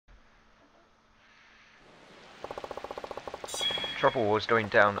Trouble was going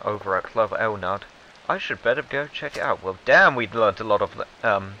down over at Club Elnard. I should better go check it out. Well, damn, we've learned a lot of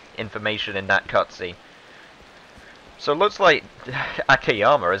information in that cutscene. So it looks like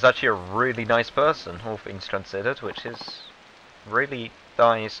Akiyama is actually a really nice person, all things considered, which is really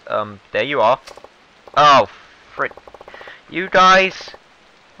nice. There you are. Oh, frick. You guys?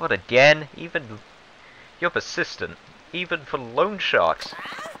 What again? Even... You're persistent. Even for loan sharks.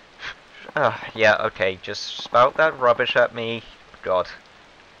 Yeah, okay, just spout that rubbish at me. God.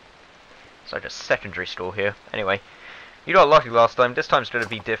 It's like a secondary school here. Anyway, you got lucky last time. This time's gonna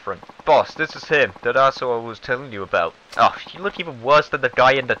be different. Boss, this is him. That asshole I was telling you about. Oh, you look even worse than the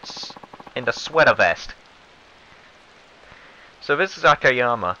guy in the sweater vest. So this is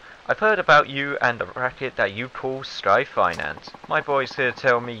Akiyama. I've heard about you and the racket that you call Sky Finance. My boys here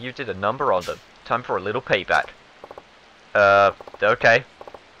tell me you did a number on them. Time for a little payback. Okay.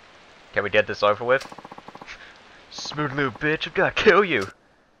 Can we get this over with? Smooth little bitch, I'm gonna kill you.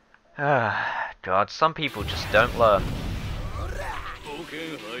 Ah, God, some people just don't learn.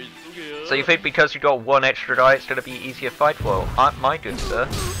 So you think because you got one extra guy it's gonna be easier fight? Well, my good sir.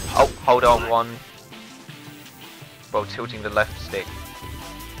 Oh, hold on one. While tilting the left stick.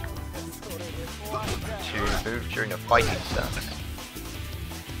 To move during a fighting stance.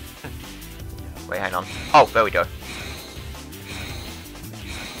 Wait, hang on. Oh, there we go.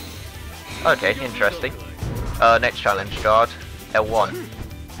 Okay, interesting. Next challenge, guard. L1.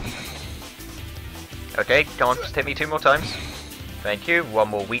 Okay, come on, just hit me 2 more times. Thank you. One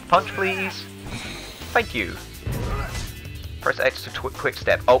more weak punch, please. Thank you. Press X to quick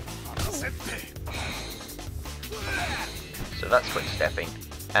step. Oh. So that's quick stepping.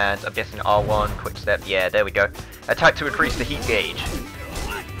 And I'm guessing R1, quick step. Yeah, there we go. Attack to increase the heat gauge.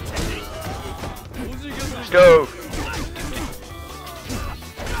 Let's go!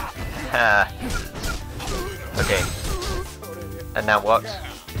 Ha. Okay. And now what?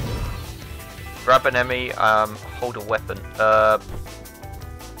 Grab an enemy, hold a weapon.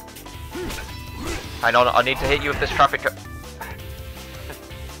 Hang on, I need to hit you with this traffic.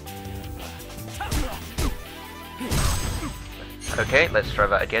 Okay, let's try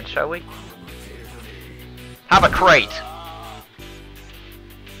that again, shall we? Have a crate!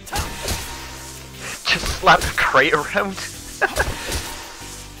 Just slap the crate around.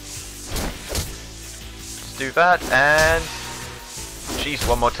 Let's do that, and... Jeez,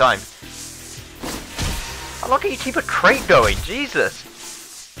 one more time. How long can you keep a crate going? Jesus!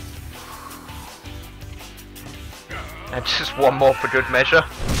 And just one more for good measure.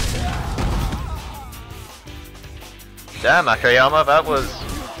 Damn, Akiyama, that was...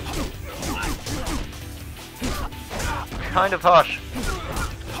 kind of harsh.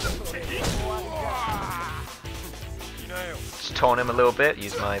 Just taunt him a little bit,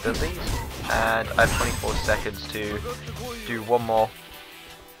 use my abilities. And I have 24 seconds to do one more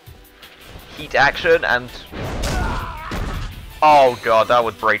heat action and... Oh god, that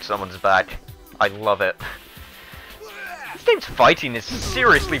would break someone's back. I love it. This game's fighting is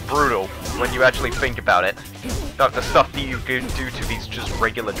seriously brutal when you actually think about it. Like the stuff that you do to these just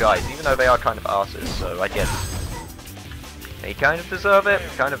regular guys, even though they are kind of arses, so I guess they kind of deserve it,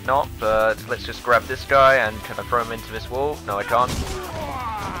 kind of not, but let's just grab this guy and can I throw him into this wall? No, I can't.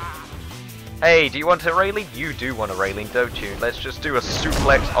 Hey, do you want a railing? You do want a railing, don't you? Let's just do a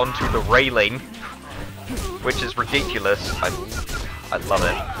suplex onto the railing, which is ridiculous. I love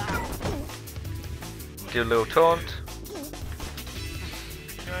it. Do a little taunt.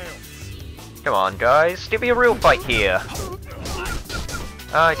 Come on, guys, give me a real fight here.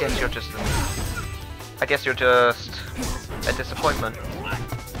 I guess you're just a disappointment.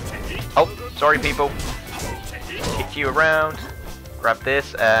 Oh, sorry, people. Kick you around. Grab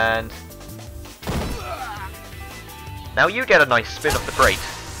this and. Now you get a nice spin off the crate.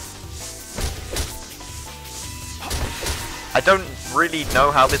 I don't really know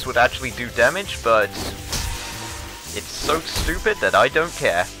how this would actually do damage, but it's so stupid that I don't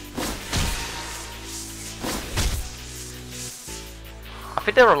care. I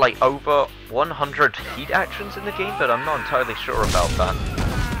think there are like over 100 heat actions in the game, but I'm not entirely sure about that.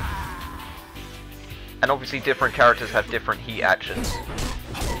 And obviously different characters have different heat actions.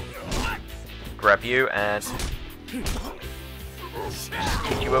 Grab you and... just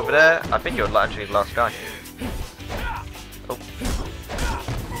kick you over there. I think you're actually the last guy. Oh.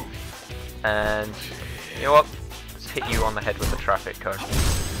 And you know what? Let's hit you on the head with the traffic cone.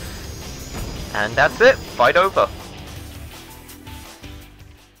 And that's it. Fight over.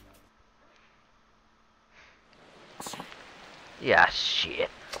 Yeah, shit.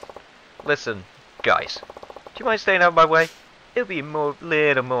 Listen, guys. Do you mind staying out of my way? It'll be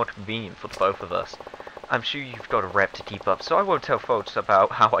little more convenient for the both of us. I'm sure you've got a rep to keep up, so I won't tell folks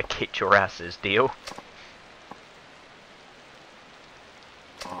about how I kicked your asses, deal?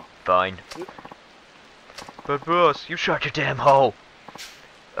 Fine. But boss, you shut your damn hole!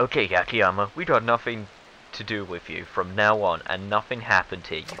 Okay, Yakiyama, we got nothing to do with you from now on, and nothing happened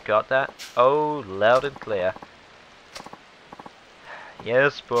here. You got that? Oh, loud and clear.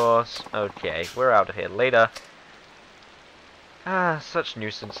 Yes, boss. Okay, we're out of here. Later. Ah, such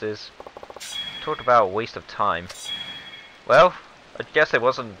nuisances. Talk about a waste of time. Well, I guess it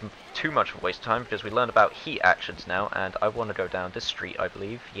wasn't too much of a waste of time, because we learned about heat actions now, and I want to go down this street, I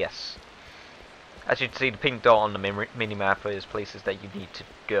believe. Yes. As you can see, the pink dot on the minimap is places that you need to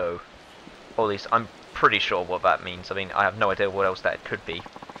go. Or at least, I'm pretty sure what that means. I mean, I have no idea what else that could be.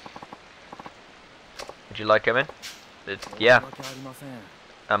 Would you like coming? Yeah.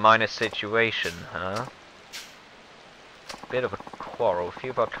 A minor situation, huh? Bit of a quarrel. A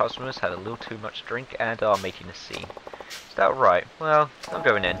few of our customers had a little too much drink and are making a scene. Is that right? Well, I'm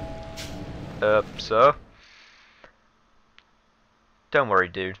going in. Sir? Don't worry,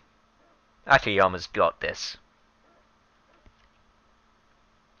 dude. Akiyama's got this.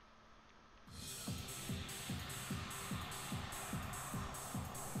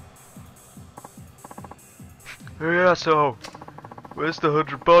 Yeah, so where's the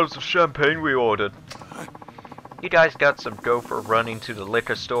 100 bottles of champagne we ordered? You guys got some go for running to the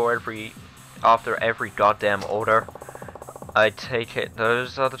liquor store after every goddamn order? I take it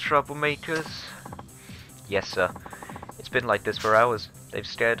those are the troublemakers? Yes, sir. It's been like this for hours. They've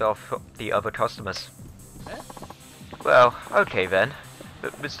scared off the other customers. Well, okay then.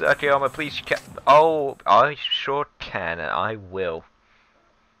 But Mr. Akiyama, please you can. Oh, I sure can, and I will.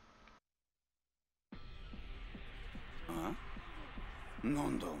 Huh?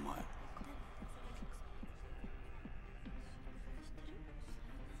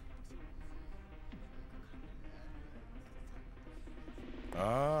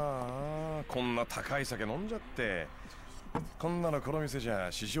 ああ、こんな高い酒飲んじゃって。こんなのこの店じ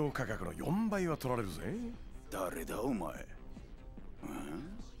ゃ市場価格の4倍は取られるぜ。誰だお前。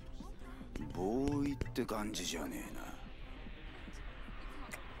ボーイって感じじゃね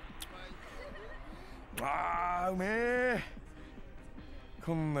えな。ああ、うめえ。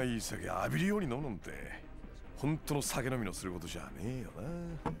こんないい酒浴びるように飲むなんて本当の酒飲みのすることじゃねえよ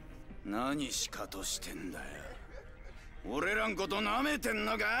な。何しかとしてんだよ。俺らんこと舐めてん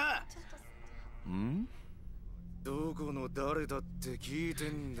のか？ん？どこの誰だって聞いて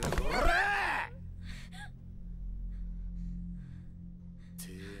んだよ。おら！て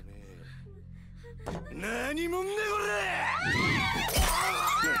めえ何もんだこ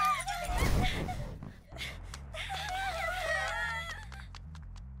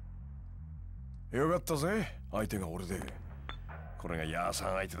れ！よかったぜ、相手が俺で。これがヤーさ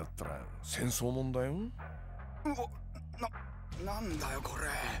ん相手だったら戦争もんだよ。なんだよこれ。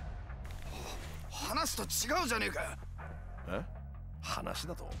話と違うじゃねえか。え？話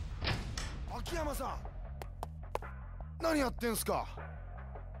だと？秋山さん、何やってんすか？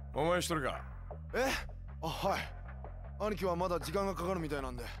お前一人か？え？あ、はい。兄貴はまだ時間がかかるみたいな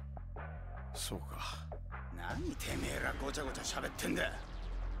んで。そうか。何てめえらごちゃごちゃ喋ってんだ。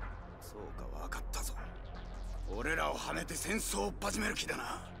そうか、分かったぞ。俺らをはめて戦争を始める気だ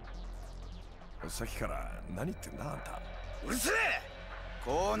な。さっきから何言ってんだあんた。うるせえ！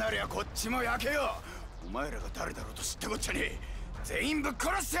こうなりゃこっちも焼けよ。お前らが誰だろうと知ってこっちゃに全員ぶっ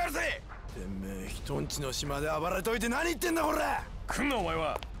殺してやるぜ。てめえ人んちの島で暴れといて何言ってんだこれ。来んなお前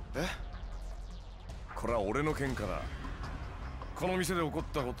は。え？これは俺の喧嘩だ。この店で起こっ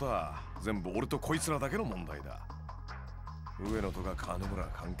たことは全部俺とこいつらだけの問題だ。上野とか金村は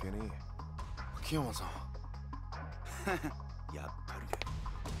関係ねえ。秋山さんやっぱりか。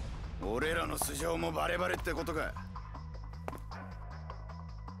俺らの素性もバレバレってことか。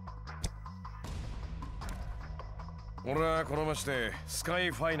俺はこの町でスカイ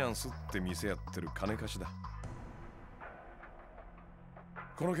ファイナンスって店やってる金貸しだ。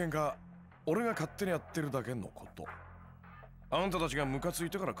この喧嘩俺が勝手にやってるだけのこと。あんたたちがムカつい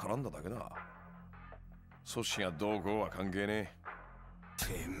てから絡んだだけだ。組織がどうこうは関係ねえ。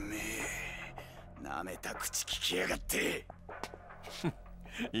てめえなめた口聞きやがって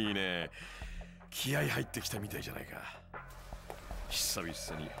いいね。気合入ってきたみたいじゃないか。久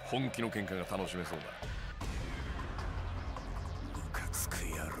々に本気の喧嘩が楽しめそうだ。ムカつく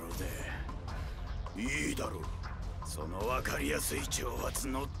野郎でいいだろう。その分かりやすい挑発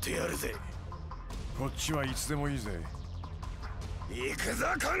乗ってやるぜ。こっちはいつでもいいぜ。行くぞ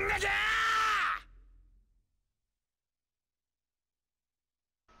こんなきゃ。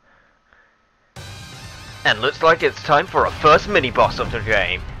And looks like it's time for our first mini-boss of the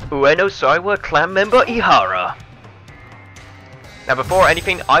game, Ueno Saiwa clan member Ihara. Now before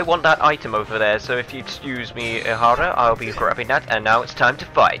anything, I want that item over there, so if you excuse me, Ihara, I'll be grabbing that, and now it's time to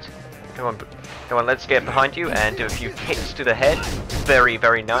fight. Come on, let's get behind you and do a few kicks to the head. Very,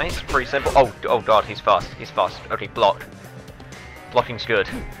 very nice, pretty simple. Oh god, he's fast. Okay, block. Blocking's good.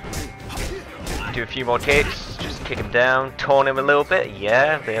 Do a few more kicks, just kick him down, taunt him a little bit.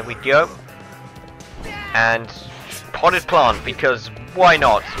 Yeah, there we go. And potted plant, because why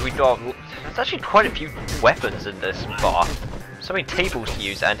not? There's actually quite a few weapons in this bar. So many tables to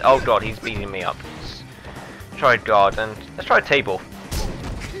use, and oh god, he's beating me up. Let's try a guard, and let's try a table.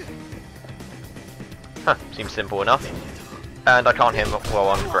 Huh, seems simple enough. And I can't hit him while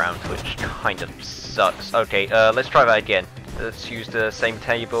on the ground, which kind of sucks. Okay, let's try that again. Let's use the same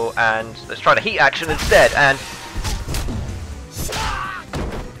table, and let's try the heat action instead, and...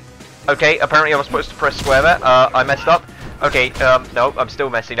 Okay, apparently I was supposed to press square there. I messed up. Okay, no, I'm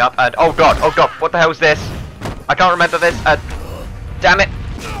still messing up, and oh god, what the hell is this? I can't remember this, damn it!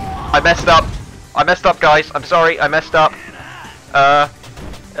 I messed up, guys, I'm sorry, I messed up.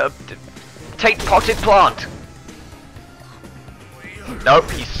 Take potted plant! Nope,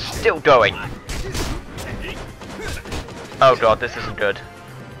 he's still going. Oh god, this isn't good.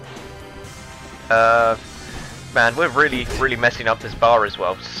 Man, we're really messing up this bar as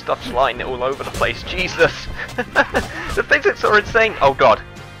well. Stuff's lying all over the place, Jesus! The physics are insane! Oh god.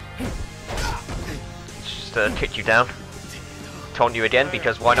 Just kick you down. Taunt you again,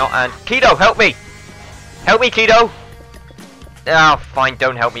 because why not? And Kido, help me! Help me, Kido! Ah, fine,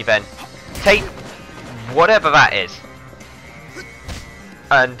 don't help me then. Take whatever that is.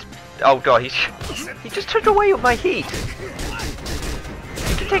 And oh god, he just took away all my heat.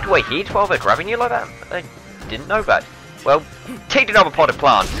 You can take away heat while they're grabbing you like that? I didn't know that. Well, take another potted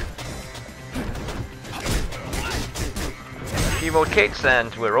plant. A few more kicks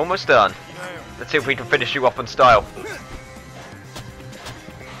and we're almost done. Let's see if we can finish you off on style.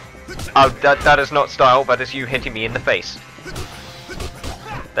 Oh, that is not style, that is you hitting me in the face.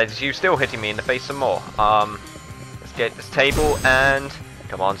 That is you still hitting me in the face some more. Let's get this table and...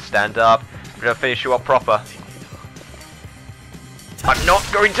 Come on, stand up. I'm gonna finish you up proper. I'm not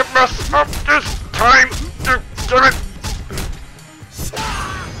going to mess up this time! Damn it!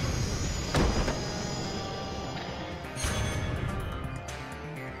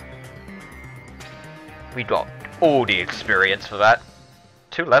 We got all the experience for that.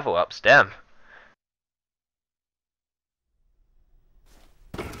 2 level ups, damn.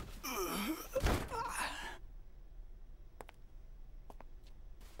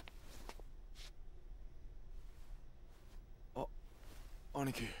 Oh,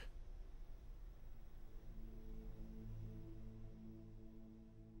 兄貴。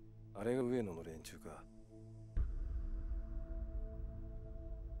あれが上野の連中か。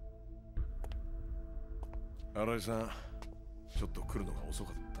新井さん、ちょっと来るのが遅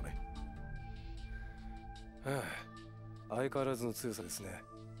かったね。はあ、相変わらずの強さですね。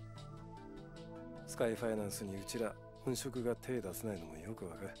スカイファイナンスにうちら本職が手出せないのもよく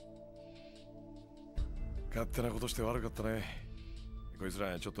わかる。勝手なことして悪かったね。こいつ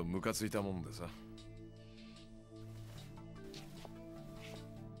らちょっとムカついたもんでさ。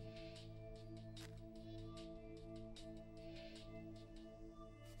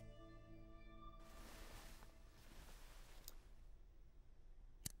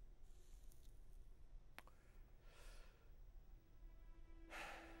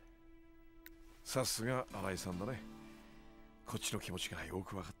さすが新井さんだね。こっちの気持ちがよ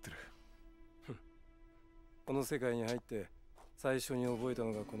くわかってる。この世界に入って最初に覚えた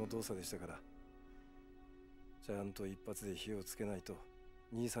のがこの動作でしたから。ちゃんと一発で火をつけないと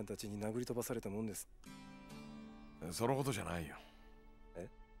兄さんたちに殴り飛ばされたもんです。そのことじゃないよ。え？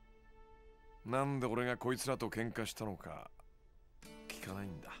なんで俺がこいつらと喧嘩したのか聞かない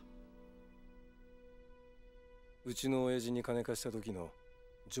んだ。うちの親父に金貸した時の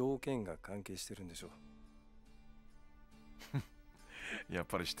条件が関係してるんでしょう。やっ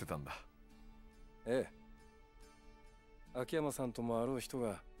ぱり知ってたんだ。ええ。秋山さんともあろう人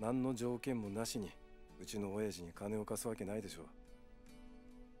が何の条件もなしにうちの親父に金を貸すわけないでしょ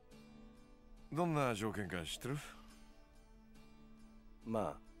う。どんな条件か知ってる？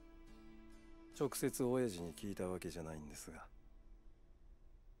まあ直接親父に聞いたわけじゃないんですが、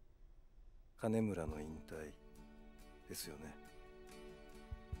金村の引退ですよね。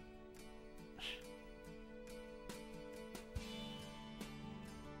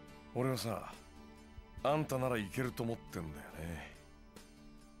俺はさ、あんたならいけると思ってんだよね。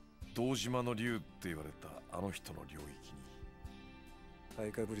堂島の竜って言われたあの人の領域に。買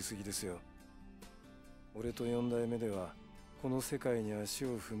いかぶりすぎですよ。俺と4代目ではこの世界に足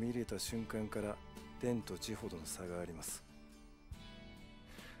を踏み入れた瞬間から天と地ほどの差があります。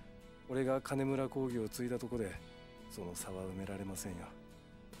俺が金村工業を継いだとこでその差は埋められませんよ。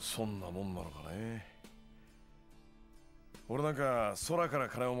そんなもんなのかね。俺なんか空から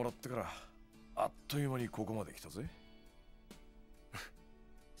金をもらってからあっという間にここまで来たぜ。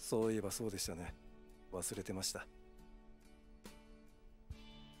そういえばそうでしたね。忘れてました。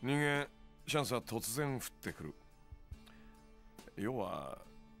人間チャンスは突然降ってくる。要は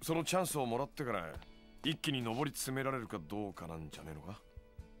そのチャンスをもらってから一気に上り詰められるかどうかなんじゃねえのか。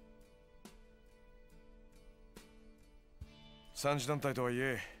三次団体とはい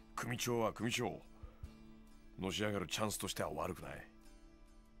え組長は組長、のし上がるチャンスとしては悪くない。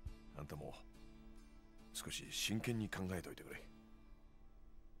あんたも少し真剣に考えておいてくれ。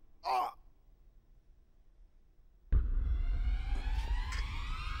あっ、くっ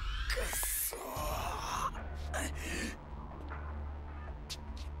そ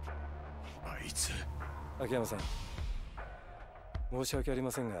あいつ。秋山さん、申し訳あり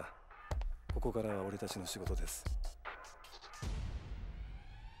ませんが、ここからは俺たちの仕事です。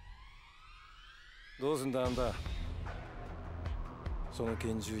どうすんだあんた。その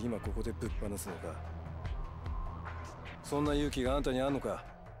拳銃今ここでぶっ放すのか。そんな勇気があんたにあんのか。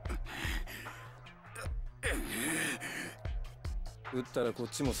撃ったらこっ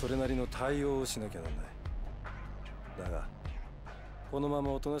ちもそれなりの対応をしなきゃなんない。だがこのま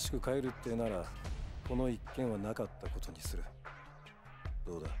まおとなしく帰るってならこの一件はなかったことにする。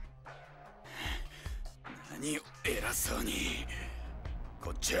どうだ。何を偉そうに。こ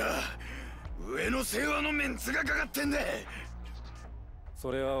っちは上の世話のメンツがかかってんだ。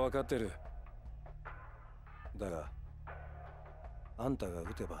それは分かってる。だがあんたが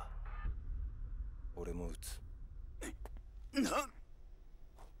撃てば俺も撃つ。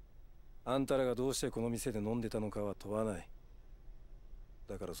あんたらがどうしてこの店で飲んでたのかは問わない。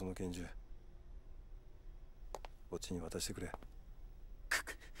だからその拳銃こっちに渡してくれ。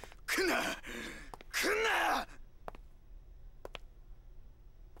来んな来んな。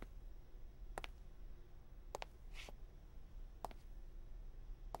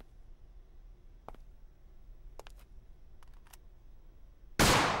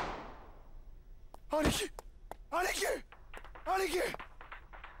兄貴兄貴兄貴、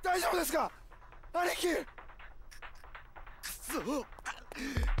大丈夫ですか兄貴。くそ、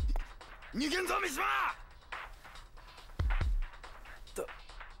逃げんぞ三島。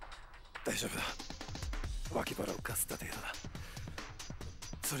大丈夫だ。脇腹をかすった程度だ。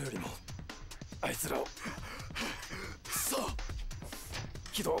それよりもあいつらを。くそ。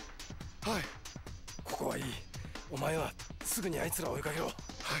木戸、はい、ここはいい。お前はすぐにあいつらを追いかけろ。はい、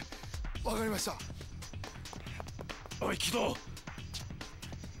わかりました。おい木戸、い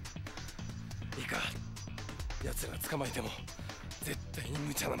いか、奴ら捕まえても絶対に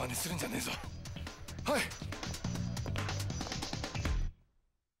無茶な真似するんじゃねえぞ。はい。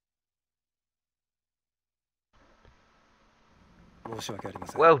申し訳ありま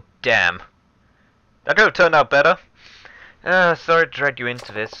せん。 Well, damn. That could have turned out better. Sorry to drag you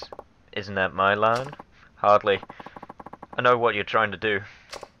into this. Isn't that my line? Hardly. I know what you're trying to do.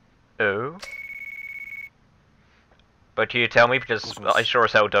 Oh? But can you tell me? Because I sure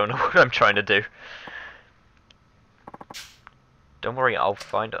as hell don't know what I'm trying to do. Don't worry, I'll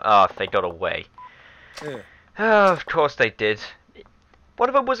find... Ah, they got away. Yeah. Oh, of course they did. One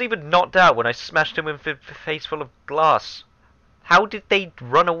of them was even knocked out when I smashed him with a face full of glass. How did they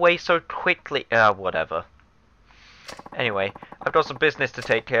run away so quickly? Whatever. Anyway, I've got some business to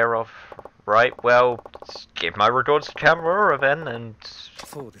take care of. Right, well, give my regards to Camera then, and...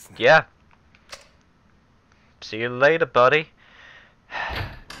 yeah. See you later, buddy.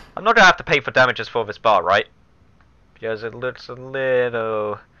 I'm not gonna have to pay for damages for this bar, right? Because it looks a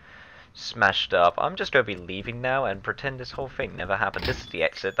little smashed up. I'm just gonna be leaving now and pretend this whole thing never happened. This is the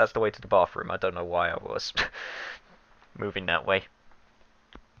exit. That's the way to the bathroom. I don't know why I was moving that way.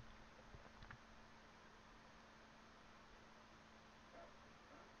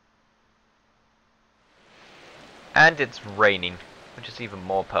 And it's raining, which is even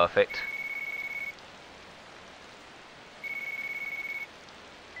more perfect.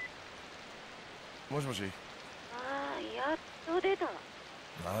 もしもし。ああ、やっと出た。あ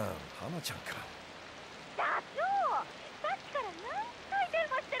あ、花ちゃんか。社長、さっきから何回電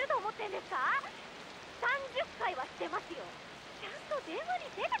話してると思ってんですか？30回はしてますよ。ちゃんと電話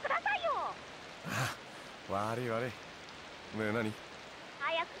に出てくださいよ。ああ、悪い悪い。ねえ何？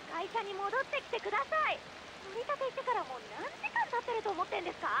早く会社に戻ってきてください。取り立て行ってからもう何時間経ってると思ってん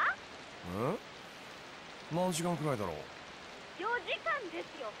ですか？何時間くらいだろう。4時間で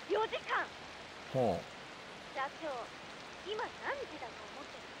すよ、4時間。はあ、社長、今何時だと思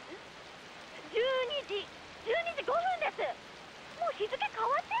ってます？ 12 時、12時5分です。もう日付変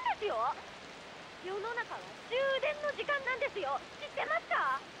わってんですよ。世の中は終電の時間なんですよ。知ってます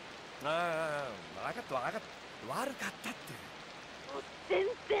か？ああ、分かった分かった。悪かったって。もう全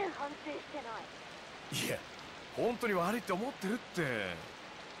然反省してない。いや、本当に悪いって思ってるって。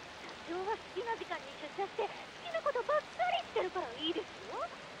社長は好きな時間に出社して好きなことばっかりしてるからいいですよ。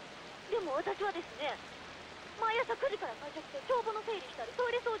でも私はですね、毎朝9時から会社来て帳簿の整理したりト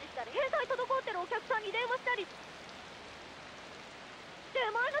イレ掃除したり返済滞ってるお客さんに電話したり出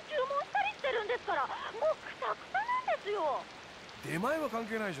前の注文したりしてるんですから、もうクタクタなんですよ。出前は関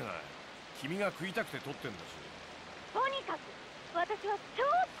係ないじゃない。君が食いたくて取ってんだし。とにかく私は超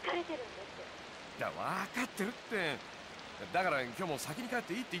疲れてるんです。いや、分かってるって。だから今日も先に帰っ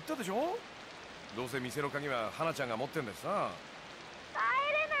ていいって言ったでしょ。どうせ店の鍵は花ちゃんが持ってんだしさ。帰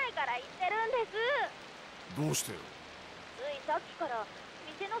れないから言ってるんです。どうしてよ。ついさっきから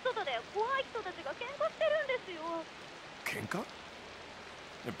店の外で怖い人たちが喧嘩してるんですよ。喧嘩？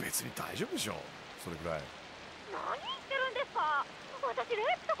別に大丈夫でしょ、それくらい。何言ってるんですか？私レイ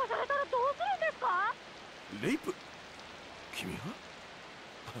プとかされたらどうするんですか？レイプ？君が？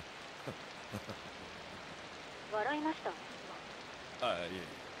笑いました。あ、いえ。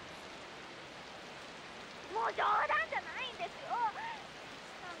もう冗談じゃないんですよ。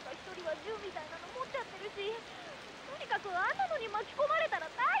なんか一人は銃みたいなの持っちゃってるし、とにかくあんなのに巻き込まれたら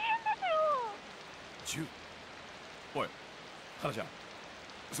大変ですよ。銃？おい、花ちゃん、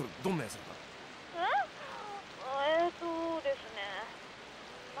それどんなやつだった？ですね、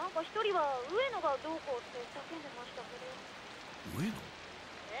なんか一人は上野がどうこうって叫んでましたけど。上野？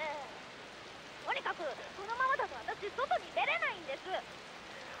ええ。とにかくこのままだと私外に出れないんです。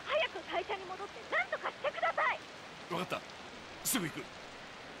早く会社に戻って何とかしてください。分かった、すぐ行く。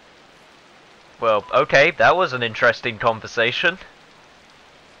 Well, okay, that was an interesting conversation.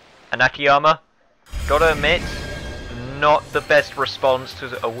 And Akiyama, gotta admit, not the best response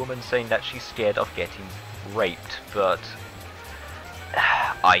to a woman saying that she's scared of getting raped, but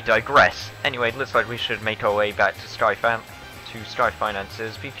I digress. Anyway, it looks like we should make our way back to Sky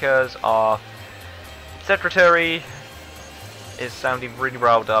Finances because our secretary is sounding really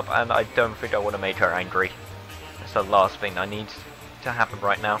riled up and I don't think I want to make her angry. That's the last thing I need to happen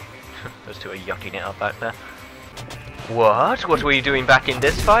right now. Those two are yucking it up out there. What? What were you doing back in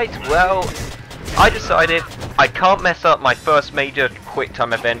this fight? Well, I decided I can't mess up my first major quick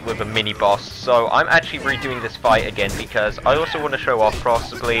time event with a mini boss, so I'm actually redoing this fight again because I also want to show off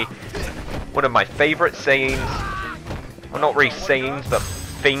possibly one of my favorite sayings, well not really sayings, but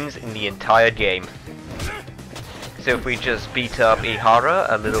things in the entire game. So if we just beat up Ihara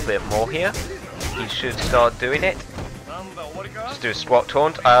a little bit more here, he should start doing it. Just do a SWAT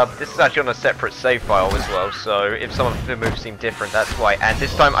taunt. This is actually on a separate save file as well, so if some of the moves seem different, that's why. And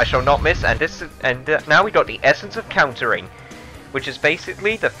this time I shall not miss, and now we got the essence of countering, which is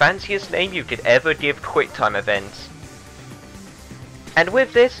basically the fanciest name you could ever give quick time events. And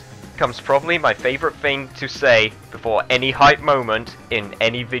with this comes probably my favorite thing to say before any hype moment in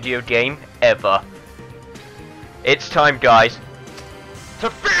any video game ever. It's time, guys, to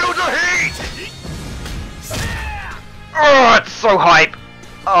feel the heat! Oh, it's so hype!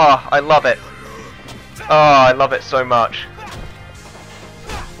 Oh, I love it. Oh, I love it so much.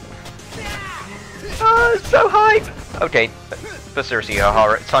 Oh, it's so hype! Okay, but seriously,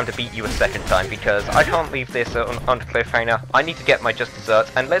 O'Hara, it's time to beat you a second time because I can't leave this on a cliffhanger. I need to get my just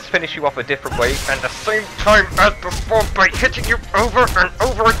desserts, and let's finish you off a different way and the same time as before by hitting you over and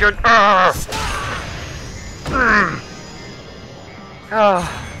over again.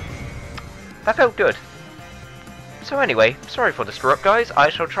 That felt good. So anyway, sorry for the screw up guys, I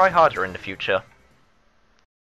shall try harder in the future.